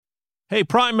Hey,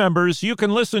 Prime members, you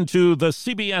can listen to the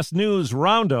CBS News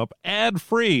Roundup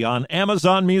ad-free on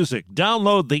Amazon Music.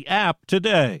 Download the app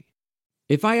today.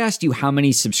 If I asked you how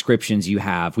many subscriptions you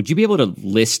have, would you be able to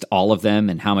list all of them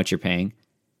and how much you're paying?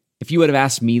 If you would have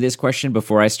asked me this question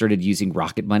before I started using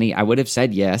Rocket Money, I would have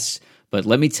said yes. But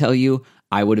let me tell you,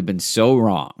 I would have been so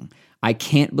wrong. I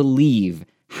can't believe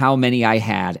how many I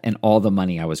had and all the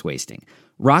money I was wasting.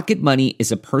 Rocket Money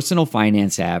is a personal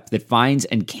finance app that finds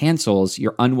and cancels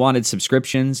your unwanted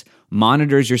subscriptions,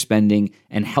 monitors your spending,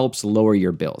 and helps lower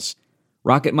your bills.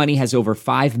 Rocket Money has over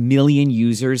 5 million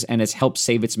users and has helped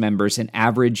save its members an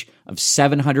average of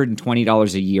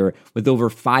 $720 a year with over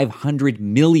 500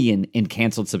 million in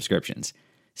canceled subscriptions.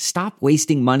 Stop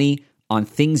wasting money on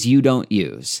things you don't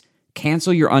use.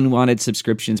 Cancel your unwanted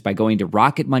subscriptions by going to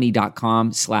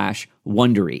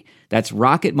rocketmoney.com/Wondery. That's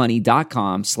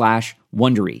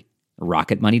rocketmoney.com/Wondery.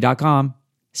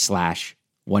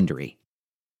 rocketmoney.com/Wondery.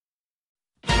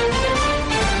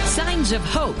 Signs of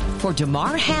hope for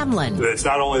Damar Hamlin. It's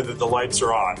not only that the lights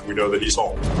are on, we know that he's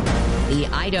home. The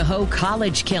Idaho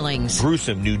college killings.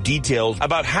 Gruesome new details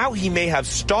about how he may have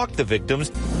stalked the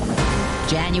victims.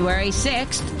 January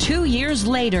 6th, 2 years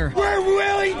later. We're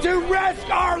willing to risk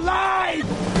our lives!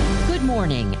 Good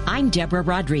morning. I'm Deborah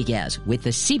Rodriguez with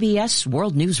the CBS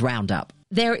World News Roundup.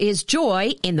 There is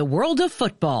joy in the world of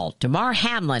football. Damar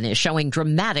Hamlin is showing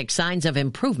dramatic signs of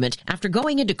improvement after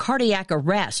going into cardiac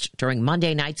arrest during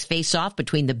Monday night's face-off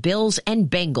between the Bills and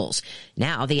Bengals.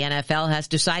 Now the NFL has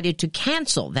decided to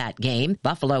cancel that game.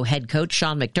 Buffalo head coach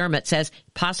Sean McDermott says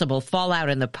possible fallout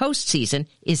in the postseason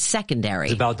is secondary.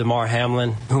 It's about Damar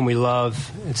Hamlin, whom we love.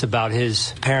 It's about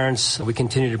his parents. We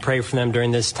continue to pray for them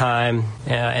during this time.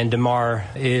 And Damar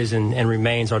is and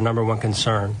remains our number one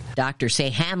concern. Doctors say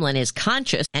Hamlin is conscious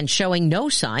and showing no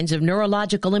signs of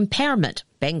neurological impairment.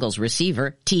 Bengals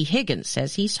receiver T. Higgins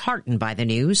says he's heartened by the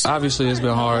news. Obviously, it's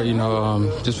been hard,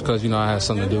 just because, I had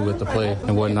something to do with the play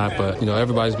and whatnot. But,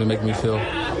 everybody's been making me feel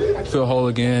whole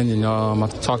again. I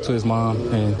talked to his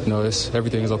mom, and,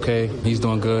 everything is okay. He's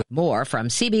doing good. More from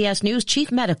CBS News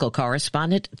chief medical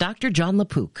correspondent Dr. John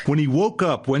LaPook. When he woke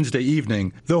up Wednesday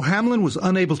evening, though Hamlin was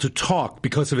unable to talk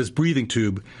because of his breathing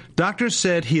tube, doctors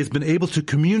said he has been able to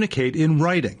communicate in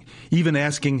writing, even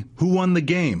asking who won the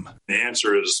game. The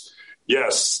answer is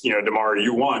yes, Damar,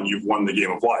 you won. You've won the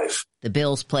game of life. The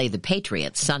Bills play the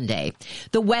Patriots Sunday.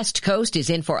 The West Coast is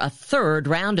in for a third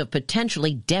round of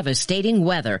potentially devastating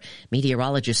weather.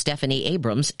 Meteorologist Stephanie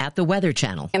Abrams at the Weather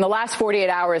Channel. In the last 48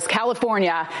 hours,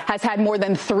 California has had more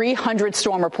than 300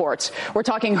 storm reports. We're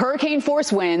talking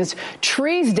hurricane-force winds,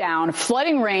 trees down,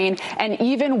 flooding rain, and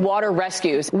even water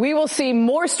rescues. We will see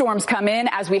more storms come in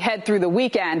as we head through the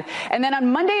weekend. And then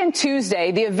on Monday and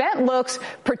Tuesday, the event looks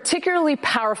particularly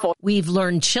powerful. We've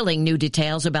learned chilling new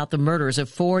details about the murders of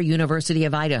 4 University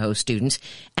of Idaho students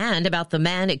and about the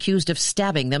man accused of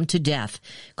stabbing them to death.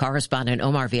 Correspondent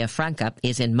Omar Villafranca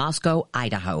is in Moscow,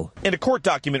 Idaho. In a court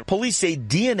document, police say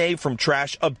DNA from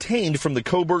trash obtained from the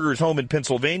Koberger's home in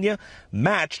Pennsylvania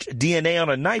matched DNA on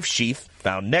a knife sheath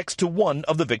found next to one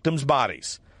of the victims'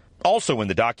 bodies. Also in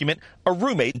the document, a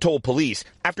roommate told police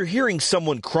after hearing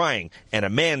someone crying and a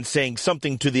man saying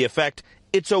something to the effect,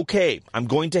 "It's okay, I'm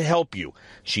going to help you."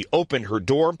 She opened her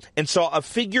door and saw a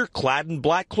figure clad in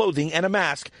black clothing and a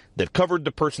mask that covered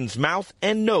the person's mouth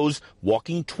and nose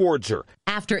walking towards her.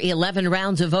 After 11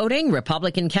 rounds of voting,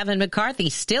 Republican Kevin McCarthy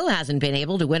still hasn't been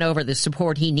able to win over the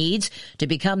support he needs to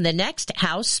become the next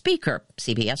House Speaker.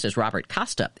 CBS's Robert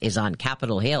Costa is on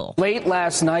Capitol Hill. Late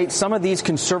last night, some of these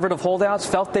conservative holdouts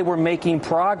felt they were making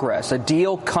progress, a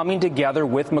deal coming together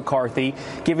with McCarthy,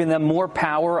 giving them more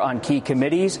power on key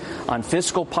committees, on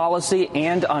fiscal policy,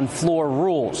 and on floor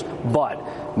rules.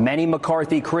 But many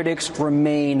McCarthy critics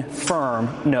remain firm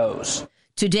no's.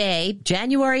 Today,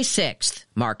 January 6th,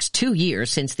 marks 2 years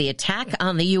since the attack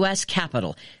on the U.S.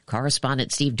 Capitol.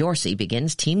 Correspondent Steve Dorsey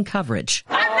begins team coverage.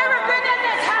 I've never been in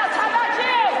this house. How about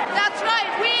you? That's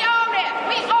right. We own it.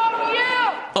 We own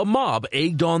you. A mob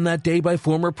egged on that day by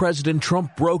former President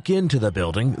Trump broke into the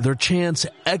building, their chants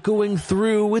echoing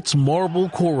through its marble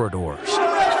corridors.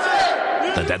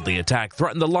 The deadly attack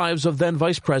threatened the lives of then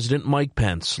Vice President Mike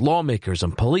Pence, lawmakers,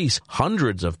 and police.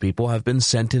 Hundreds of people have been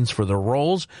sentenced for their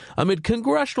roles amid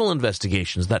congressional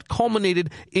investigations that culminated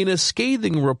in a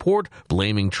scathing report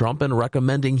blaming Trump and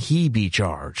recommending he be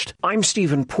charged. I'm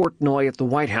Stephen Portnoy at the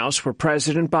White House, where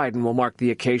President Biden will mark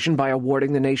the occasion by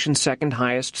awarding the nation's second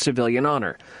highest civilian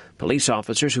honor. Police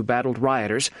officers who battled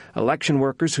rioters, election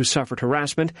workers who suffered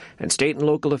harassment, and state and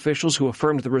local officials who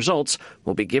affirmed the results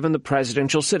will be given the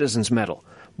Presidential Citizens Medal.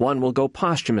 One will go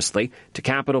posthumously to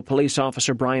Capitol Police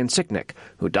Officer Brian Sicknick,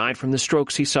 who died from the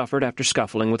strokes he suffered after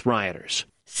scuffling with rioters.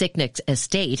 Sicknick's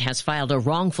estate has filed a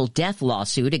wrongful death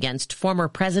lawsuit against former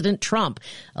President Trump,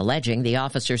 alleging the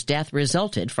officer's death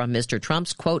resulted from Mr.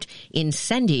 Trump's, quote,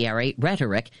 incendiary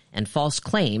rhetoric and false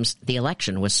claims the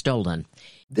election was stolen.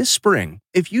 This spring,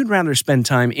 if you'd rather spend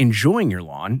time enjoying your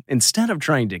lawn instead of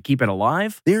trying to keep it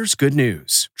alive, there's good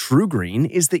news. True Green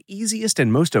is the easiest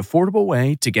and most affordable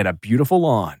way to get a beautiful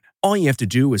lawn. All you have to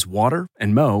do is water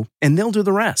and mow, and they'll do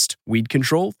the rest. Weed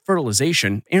control,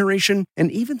 fertilization, aeration,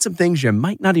 and even some things you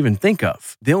might not even think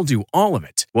of. They'll do all of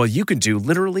it, while you can do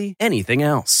literally anything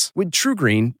else. With True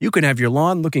Green, you can have your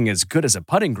lawn looking as good as a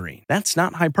putting green. That's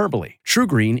not hyperbole. True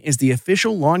Green is the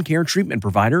official lawn care treatment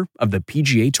provider of the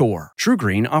PGA Tour. True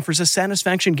Green offers a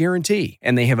satisfaction guarantee,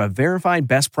 and they have a verified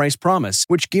best price promise,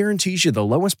 which guarantees you the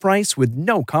lowest price with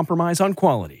no compromise on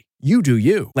quality. You do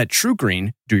you. Let True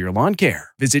Green do your lawn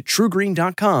care. Visit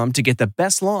TrueGreen.com to get the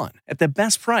best lawn at the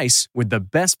best price with the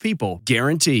best people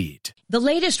guaranteed. The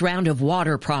latest round of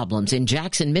water problems in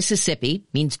Jackson, Mississippi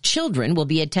means children will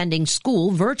be attending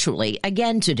school virtually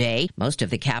again today. Most of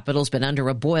the capital's been under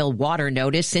a boil water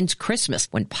notice since Christmas,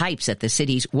 when pipes at the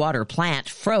city's water plant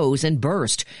froze and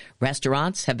burst.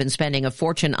 Restaurants have been spending a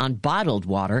fortune on bottled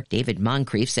water. David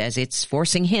Moncrief says it's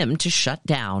forcing him to shut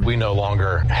down. We no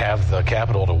longer have the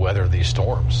capital to weather these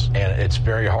storms, and it's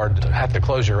very hard to have to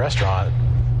close your restaurant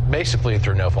basically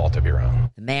through no fault of your own.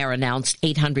 The mayor announced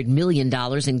 $800 million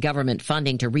in government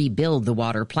funding to rebuild the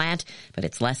water plant, but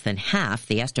it's less than half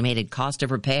the estimated cost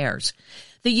of repairs.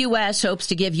 The U.S. hopes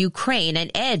to give Ukraine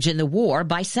an edge in the war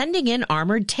by sending in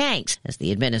armored tanks, as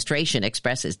the administration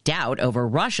expresses doubt over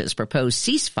Russia's proposed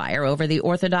ceasefire over the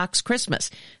Orthodox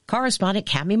Christmas. Correspondent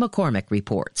Cammie McCormick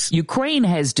reports. Ukraine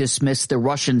has dismissed the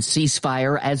Russian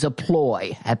ceasefire as a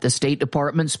ploy. At the State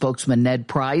Department, spokesman Ned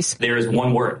Price, there is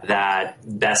one word that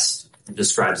best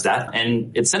describes that,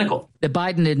 and it's cynical. The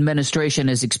Biden administration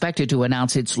is expected to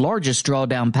announce its largest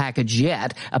drawdown package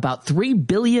yet, about $3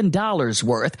 billion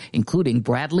worth, including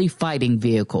Bradley fighting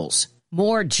vehicles.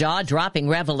 More jaw-dropping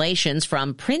revelations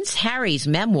from Prince Harry's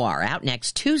memoir out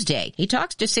next Tuesday. He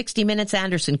talks to 60 Minutes'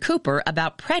 Anderson Cooper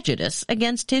about prejudice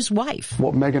against his wife.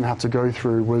 What Meghan had to go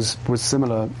through was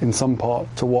similar in some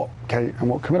part to what Kate and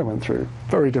what Camilla went through.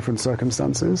 Very different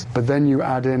circumstances. But then you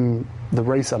add in the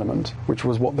race element, which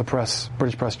was what the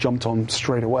British press jumped on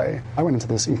straight away. I went into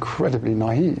this incredibly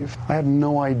naive. I had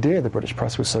no idea the British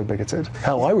press was so bigoted.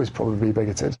 Hell, I was probably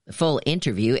bigoted. The full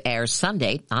interview airs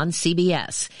Sunday on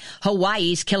CBS.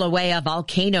 Hawaii's Kilauea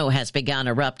volcano has begun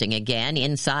erupting again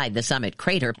inside the summit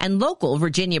crater, and local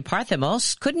Virginia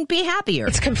Parthamos couldn't be happier.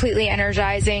 It's completely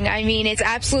energizing. I mean, it's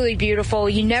absolutely beautiful.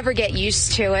 You never get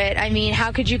used to it. I mean,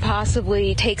 how could you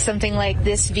possibly take something like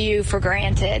this view for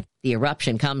granted? The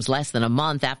eruption comes less than a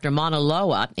month after Mauna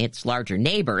Loa, its larger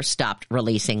neighbor, stopped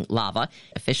releasing lava.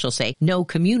 Officials say no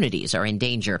communities are in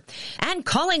danger. And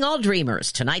calling all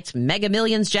dreamers, tonight's Mega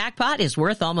Millions jackpot is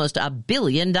worth almost $1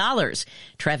 billion.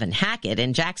 Trevin Hackett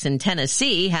in Jackson,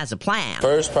 Tennessee, has a plan.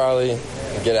 First, probably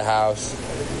get a house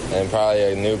and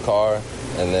probably a new car,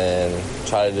 and then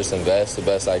try to just invest the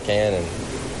best I can and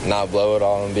not blow it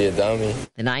all and be a dummy.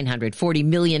 The $940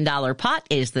 million pot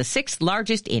is the sixth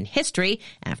largest in history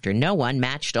after no one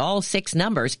matched all six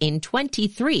numbers in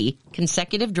 23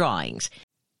 consecutive drawings.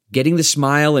 Getting the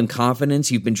smile and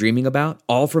confidence you've been dreaming about,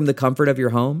 all from the comfort of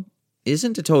your home,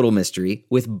 isn't a total mystery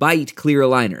with Byte clear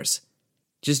aligners.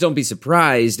 Just don't be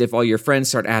surprised if all your friends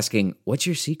start asking, what's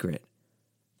your secret?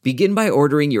 Begin by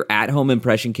ordering your at-home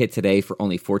impression kit today for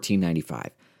only $14.95.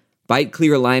 Byte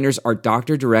clear aligners are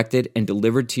doctor-directed and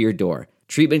delivered to your door.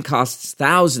 Treatment costs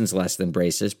thousands less than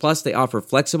braces, plus they offer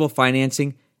flexible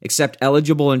financing, accept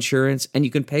eligible insurance, and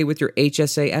you can pay with your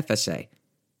HSA FSA.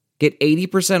 Get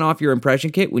 80% off your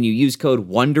impression kit when you use code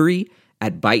WONDERY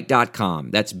at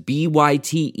Byte.com. That's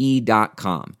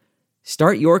BYTE.com.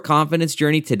 Start your confidence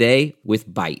journey today with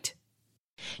Byte.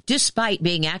 Despite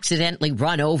being accidentally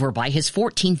run over by his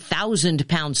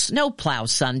 14,000-pound snowplow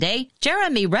Sunday,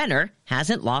 Jeremy Renner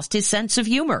hasn't lost his sense of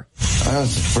humor. That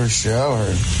was the first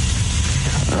shower.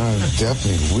 I was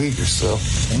definitely weak or so.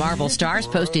 The Marvel Stars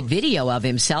posted video of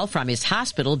himself from his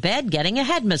hospital bed getting a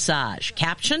head massage.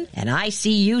 Caption, an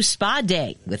ICU spa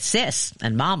day with Sis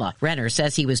and Mama. Renner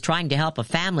says he was trying to help a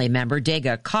family member dig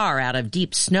a car out of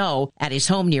deep snow at his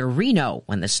home near Reno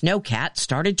when the snowcat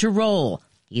started to roll.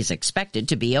 He's expected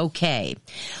to be okay.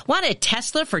 Want a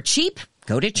Tesla for cheap?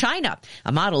 Go to China.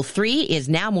 A Model 3 is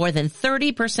now more than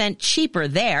 30% cheaper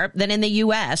there than in the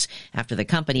U.S. after the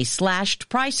company slashed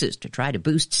prices to try to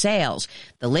boost sales.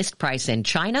 The list price in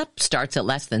China starts at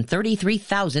less than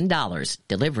 $33,000.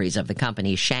 Deliveries of the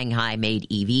company's Shanghai-made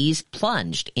EVs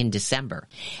plunged in December.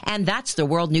 And that's the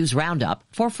World News Roundup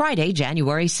for Friday,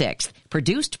 January 6th.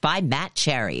 Produced by Matt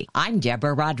Cherry. I'm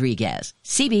Deborah Rodriguez,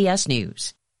 CBS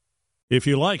News. If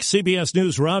you like CBS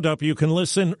News Roundup, you can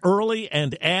listen early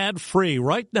and ad-free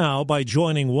right now by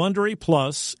joining Wondery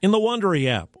Plus in the Wondery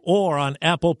app or on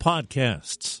Apple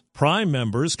Podcasts. Prime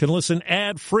members can listen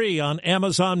ad-free on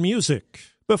Amazon Music.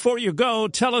 Before you go,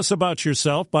 tell us about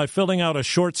yourself by filling out a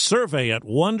short survey at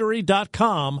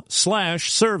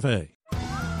Wondery.com/survey.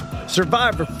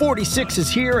 Survivor 46 is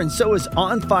here, and so is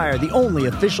On Fire, the only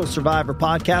official Survivor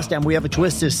podcast, and we have a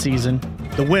twist this season.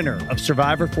 The winner of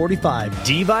Survivor 45,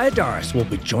 Dee Valladares, will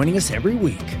be joining us every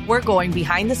week. We're going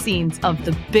behind the scenes of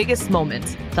the biggest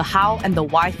moments, the how and the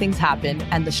why things happen,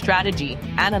 and the strategy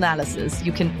and analysis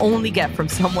you can only get from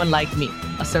someone like me,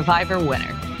 a Survivor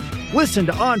winner. Listen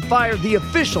to On Fire, the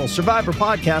official Survivor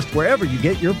podcast, wherever you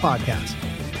get your podcasts.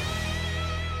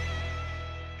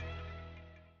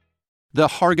 The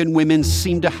Hargan women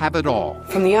seem to have it all.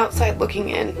 From the outside looking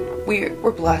in, we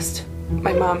were blessed.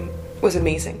 My mom was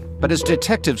amazing. But as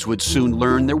detectives would soon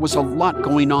learn, there was a lot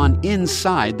going on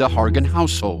inside the Hargan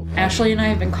household. Ashley and I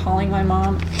have been calling my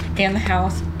mom and the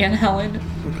house and Helen.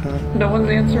 Okay. No one's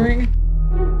answering.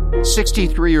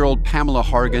 63-year-old Pamela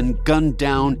Hargan gunned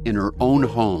down in her own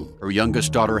home. Her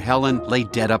youngest daughter, Helen, lay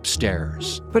dead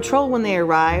upstairs. Patrol, when they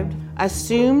arrived,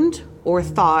 assumed or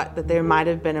thought that there might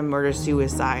have been a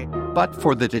murder-suicide. But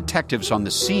for the detectives on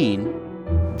the scene,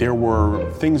 there were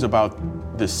things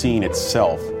about the scene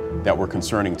itself that were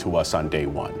concerning to us on day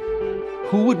one.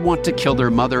 Who would want to kill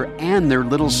their mother and their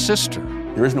little sister?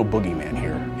 There is no boogeyman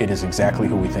here. It is exactly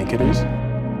who we think it is.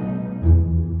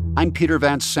 I'm Peter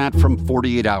Van Sant from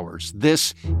 48 Hours.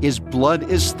 This is Blood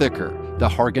is Thicker, the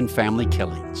Hargan family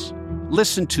killings.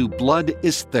 Listen to Blood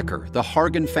is Thicker, the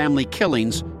Hargan family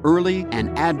killings, early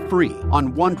and ad-free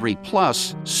on Wondery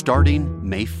Plus starting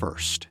May 1st.